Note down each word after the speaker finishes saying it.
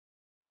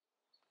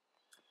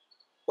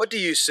What do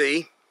you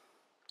see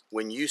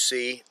when you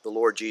see the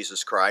Lord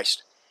Jesus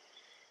Christ?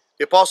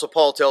 The Apostle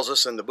Paul tells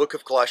us in the book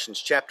of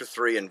Colossians chapter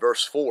 3 and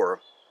verse 4,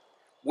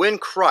 when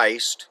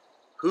Christ,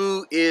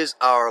 who is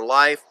our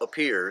life,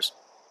 appears,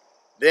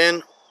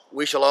 then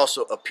we shall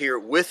also appear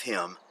with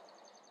him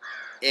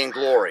in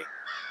glory.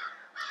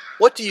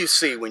 What do you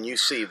see when you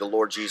see the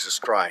Lord Jesus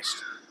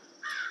Christ?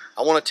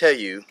 I want to tell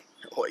you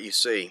what you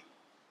see.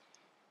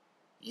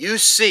 You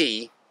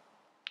see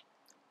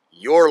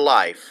your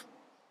life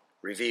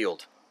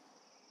revealed.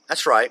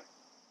 That's right.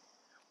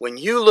 When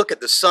you look at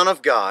the Son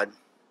of God,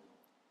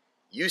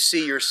 you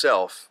see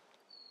yourself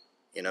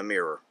in a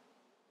mirror.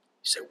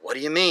 You say, what do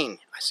you mean?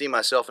 I see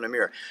myself in a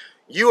mirror.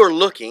 You are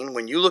looking,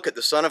 when you look at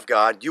the Son of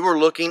God, you are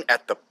looking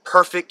at the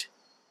perfect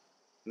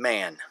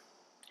man.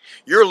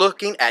 You're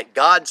looking at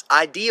God's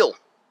ideal.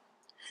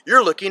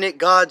 You're looking at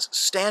God's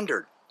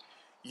standard.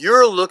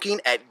 You're looking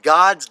at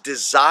God's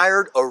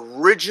desired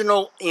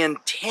original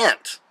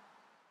intent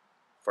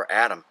for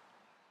Adam.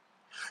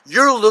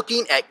 You're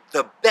looking at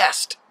the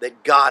best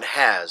that God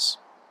has,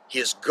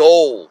 his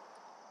goal.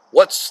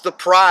 What's the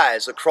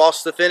prize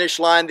across the finish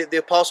line that the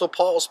Apostle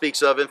Paul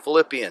speaks of in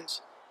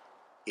Philippians?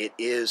 It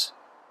is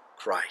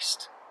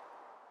Christ.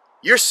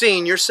 You're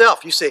seeing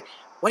yourself. You say,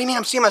 what do you mean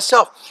I'm seeing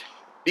myself?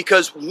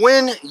 Because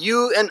when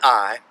you and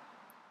I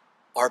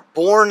are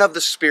born of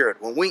the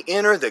Spirit, when we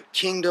enter the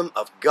kingdom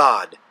of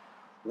God,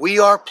 we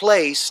are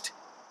placed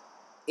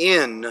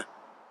in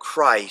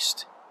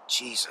Christ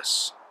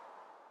Jesus.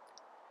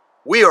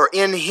 We are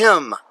in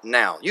Him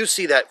now. You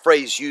see that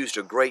phrase used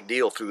a great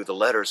deal through the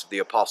letters of the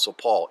Apostle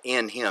Paul.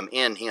 In Him,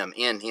 in Him,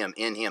 in Him,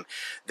 in Him.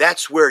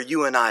 That's where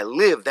you and I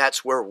live.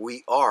 That's where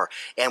we are.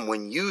 And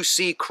when you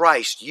see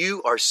Christ,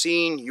 you are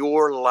seeing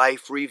your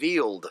life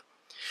revealed.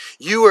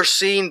 You are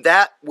seeing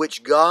that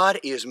which God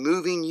is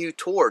moving you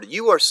toward.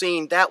 You are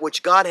seeing that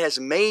which God has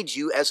made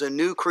you as a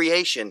new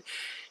creation.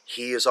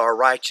 He is our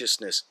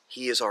righteousness.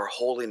 He is our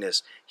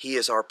holiness. He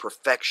is our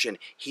perfection.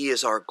 He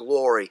is our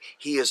glory.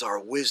 He is our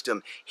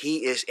wisdom.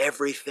 He is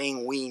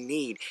everything we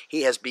need.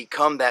 He has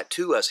become that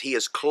to us. He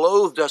has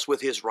clothed us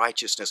with His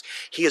righteousness.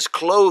 He has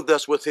clothed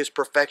us with His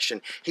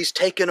perfection. He's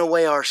taken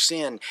away our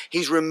sin.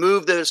 He's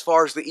removed it as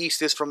far as the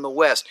east is from the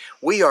west.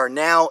 We are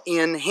now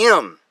in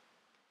Him.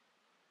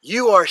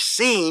 You are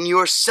seeing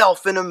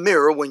yourself in a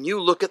mirror when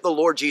you look at the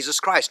Lord Jesus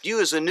Christ. You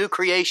as a new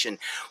creation.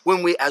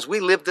 As we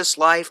live this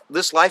life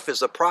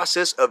is a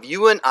process of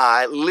you and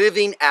I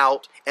living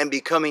out and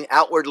becoming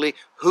outwardly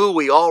who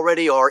we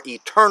already are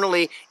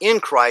eternally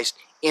in Christ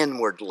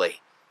inwardly.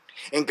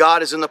 And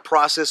God is in the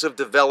process of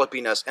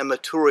developing us and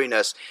maturing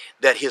us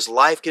that His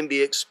life can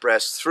be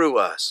expressed through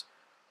us.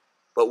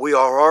 But we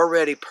are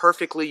already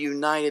perfectly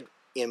united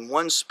in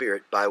one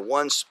Spirit, by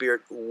one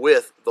Spirit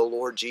with the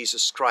Lord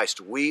Jesus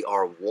Christ. We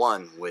are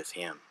one with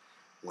Him.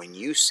 When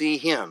you see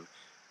Him,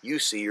 you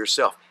see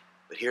yourself.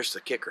 But here's the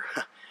kicker.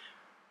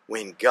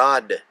 When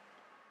God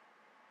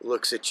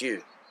looks at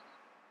you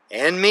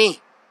and me,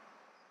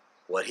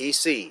 what He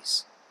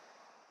sees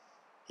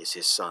is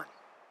His Son.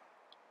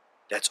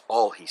 That's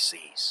all He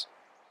sees.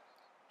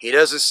 He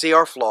doesn't see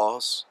our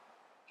flaws.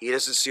 He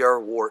doesn't see our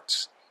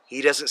warts.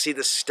 He doesn't see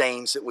the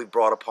stains that we've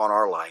brought upon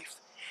our life.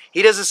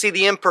 He doesn't see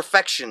the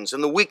imperfections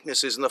and the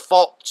weaknesses and the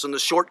faults and the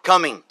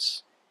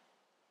shortcomings.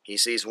 He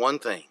sees one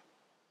thing.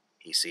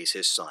 He sees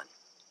His Son.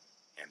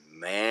 And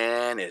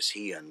man, is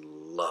He in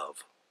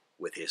love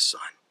with His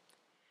Son.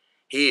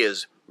 He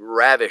is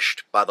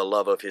ravished by the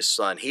love of His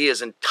Son. He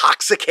is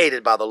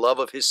intoxicated by the love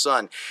of His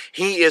Son.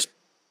 He is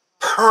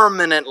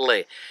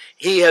permanently.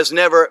 He has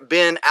never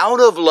been out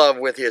of love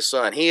with His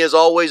Son. He has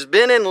always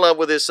been in love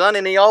with His Son,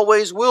 and He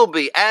always will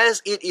be,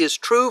 as it is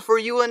true for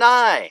you and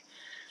I.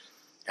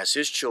 As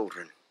His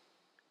children,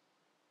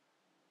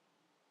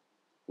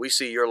 we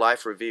see your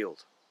life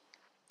revealed.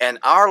 And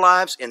our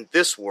lives in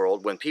this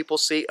world, when people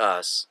see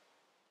us,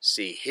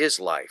 see His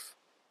life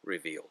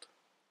revealed.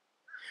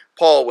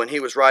 Paul, when he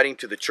was writing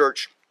to the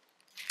church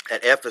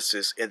at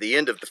Ephesus at the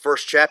end of the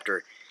first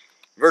chapter,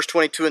 verse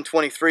 22 and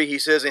 23, he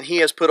says, and He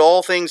has put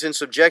all things in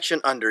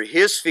subjection under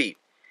His feet,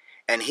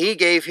 and He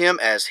gave Him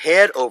as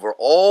head over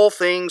all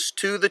things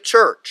to the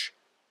church,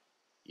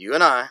 you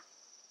and I,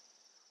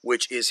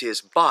 which is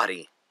His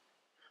body,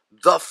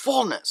 the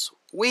fullness.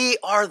 We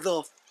are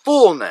the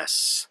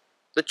fullness,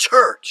 the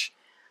church,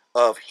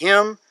 of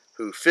Him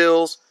who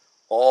fills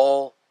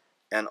all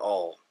and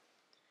all.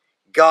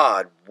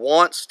 God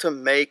wants to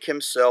make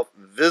Himself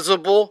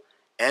visible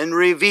and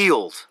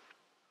revealed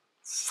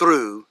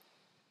through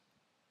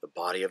the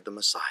body of the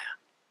Messiah,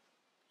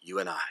 you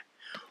and I.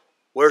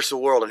 Where's the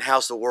world, and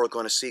how's the world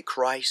going to see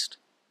Christ?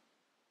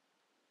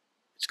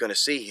 It's going to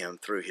see Him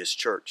through His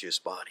church, His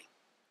body.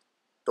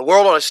 The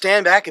world ought to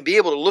stand back and be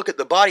able to look at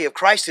the body of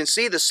Christ and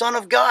see the Son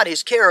of God,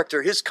 His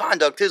character, His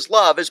conduct, His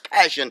love, His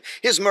passion,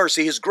 His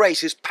mercy, His grace,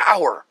 His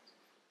power.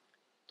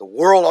 The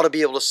world ought to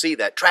be able to see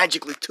that.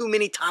 Tragically, too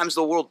many times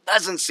the world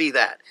doesn't see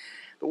that.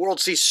 The world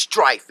sees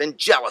strife and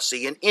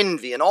jealousy and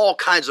envy and all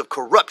kinds of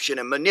corruption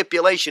and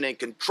manipulation and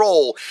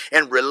control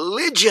and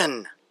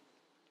religion,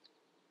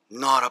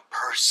 not a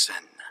person.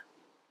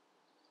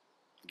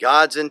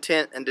 God's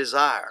intent and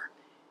desire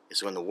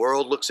is when the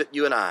world looks at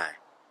you and I,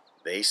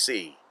 they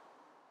see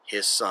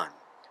His Son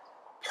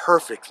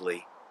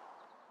perfectly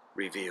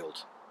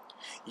revealed.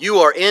 You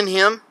are in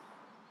Him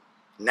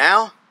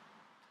now.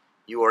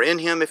 You are in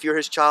Him if you're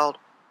His child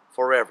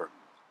forever.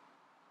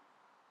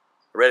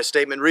 I read a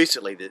statement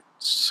recently that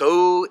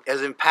so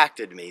has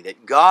impacted me,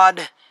 that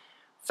God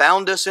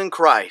found us in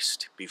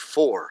Christ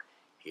before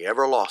He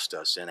ever lost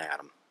us in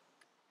Adam.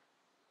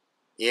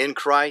 In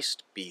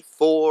Christ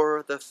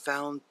before the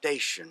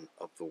foundation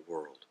of the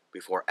world,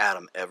 before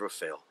Adam ever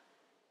fell.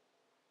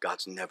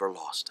 God's never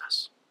lost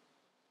us.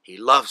 He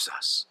loves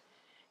us.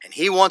 And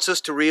He wants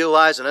us to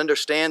realize and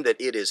understand that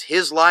it is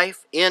His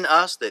life in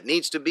us that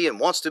needs to be and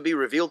wants to be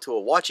revealed to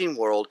a watching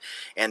world,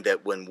 and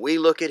that when we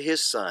look at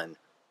His Son,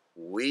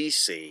 we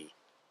see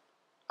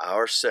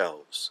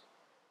ourselves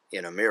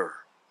in a mirror.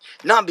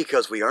 Not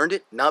because we earned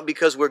it, not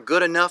because we're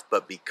good enough,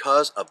 but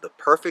because of the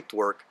perfect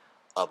work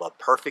of a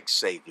perfect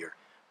Savior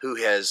who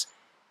has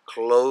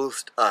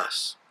clothed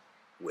us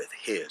with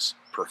His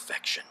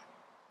perfection.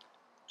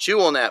 Chew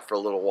on that for a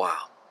little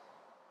while.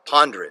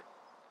 Ponder it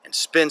and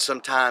spend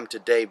some time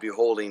today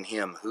beholding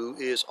Him who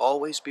is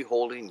always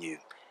beholding you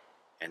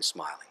and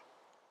smiling.